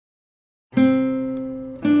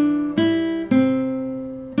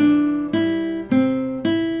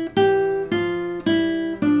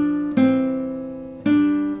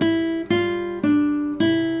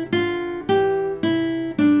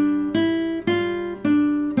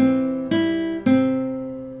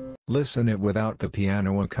Listen it without the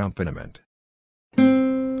piano accompaniment.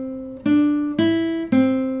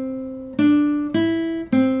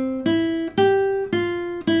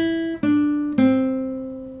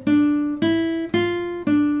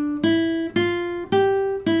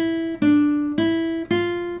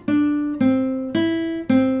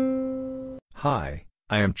 Hi,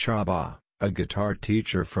 I am Csaba, a guitar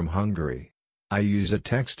teacher from Hungary. I use a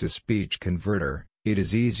text-to-speech converter. It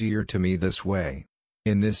is easier to me this way.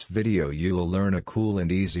 In this video you will learn a cool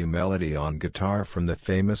and easy melody on guitar from the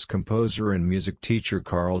famous composer and music teacher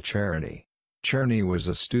Czerny. Czerny was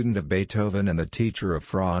a student of Beethoven and the teacher of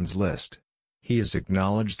Franz Liszt. He is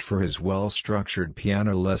acknowledged for his well-structured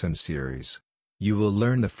piano lesson series. You will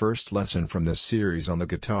learn the first lesson from this series on the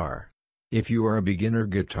guitar. If you are a beginner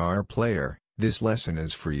guitar player, this lesson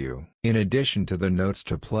is for you. In addition to the notes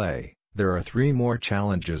to play, there are 3 more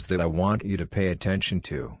challenges that I want you to pay attention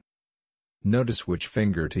to. Notice which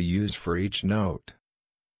finger to use for each note.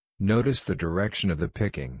 Notice the direction of the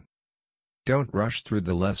picking. Don't rush through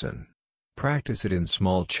the lesson. Practice it in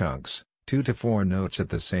small chunks, 2 to 4 notes at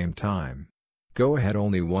the same time. Go ahead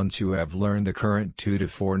only once you have learned the current 2 to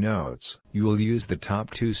 4 notes. You will use the top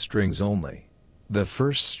 2 strings only. The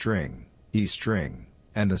first string, E string,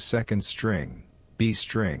 and the second string, B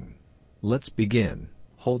string. Let's begin.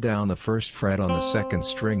 Hold down the first fret on the second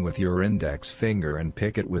string with your index finger and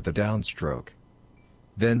pick it with the downstroke.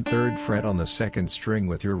 Then third fret on the second string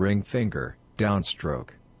with your ring finger, downstroke.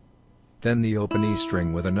 Then the open E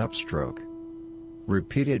string with an upstroke.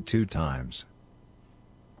 Repeat it 2 times.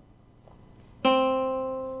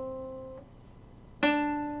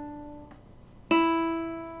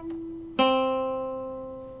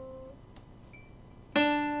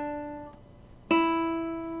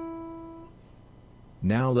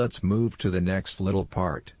 Now let's move to the next little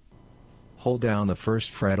part. Hold down the first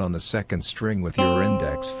fret on the second string with your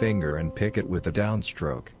index finger and pick it with the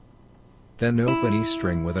downstroke. Then open E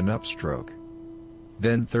string with an upstroke.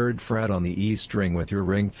 Then third fret on the E string with your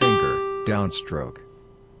ring finger, downstroke.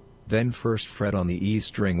 Then first fret on the E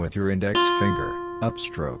string with your index finger,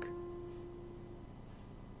 upstroke.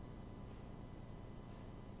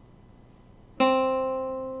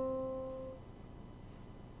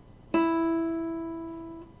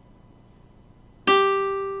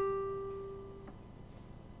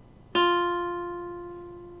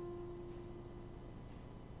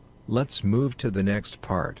 Let's move to the next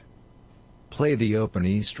part. Play the open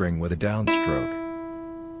E string with a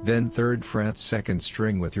downstroke. Then third fret second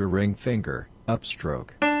string with your ring finger,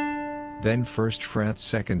 upstroke. Then first fret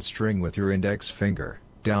second string with your index finger,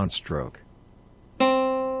 downstroke.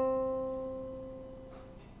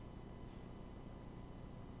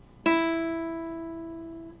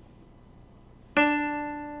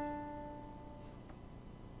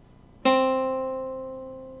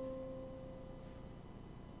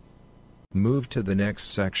 Move to the next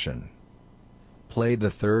section. Play the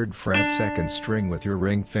third fret second string with your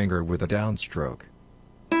ring finger with a downstroke.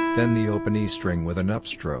 Then the open E string with an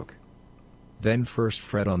upstroke. Then first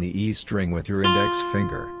fret on the E string with your index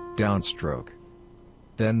finger, downstroke.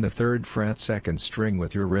 Then the third fret second string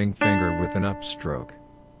with your ring finger with an upstroke.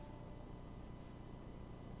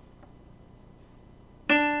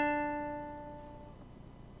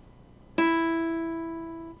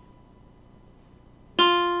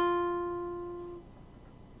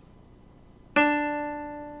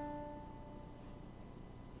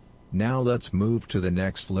 Now let's move to the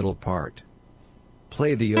next little part.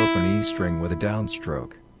 Play the open E string with a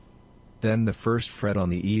downstroke. Then the first fret on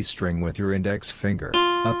the E string with your index finger,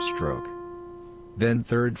 upstroke. Then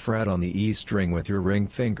third fret on the E string with your ring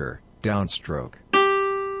finger, downstroke.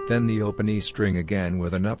 Then the open E string again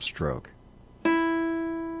with an upstroke.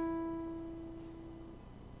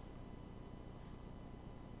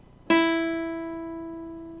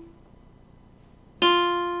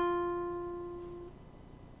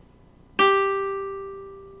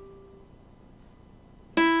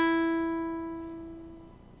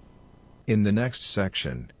 In the next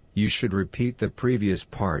section, you should repeat the previous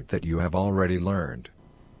part that you have already learned.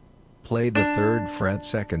 Play the third fret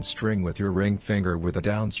second string with your ring finger with a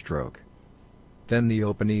downstroke. Then the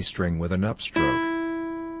open E string with an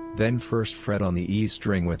upstroke. Then first fret on the E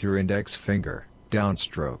string with your index finger,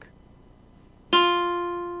 downstroke.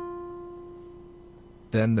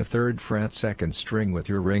 Then the third fret second string with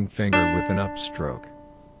your ring finger with an upstroke.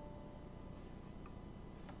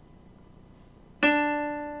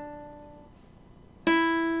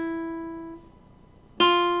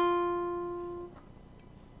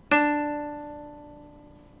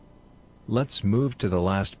 Let's move to the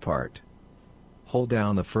last part. Hold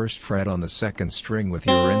down the first fret on the second string with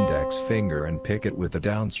your index finger and pick it with a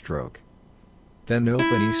downstroke. Then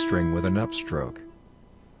open E string with an upstroke.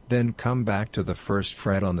 Then come back to the first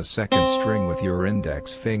fret on the second string with your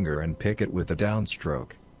index finger and pick it with a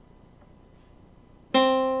downstroke.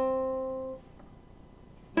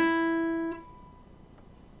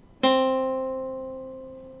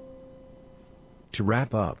 To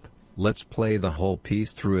wrap up, let's play the whole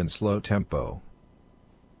piece through in slow tempo.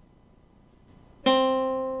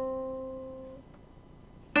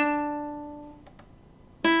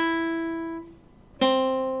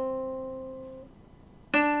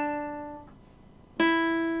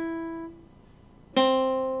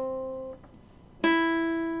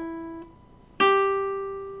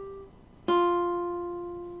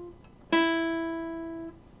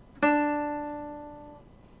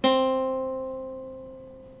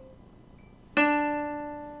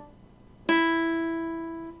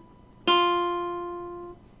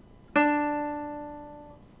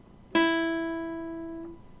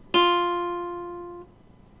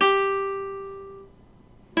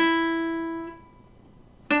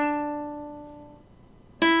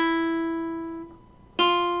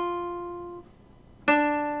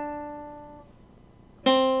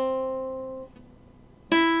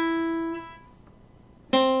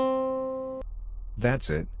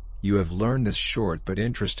 That's it, you have learned this short but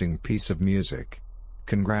interesting piece of music.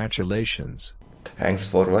 Congratulations! Thanks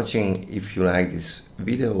for watching. If you like this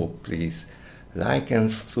video, please like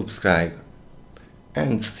and subscribe.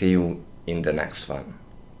 And see you in the next one.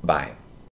 Bye.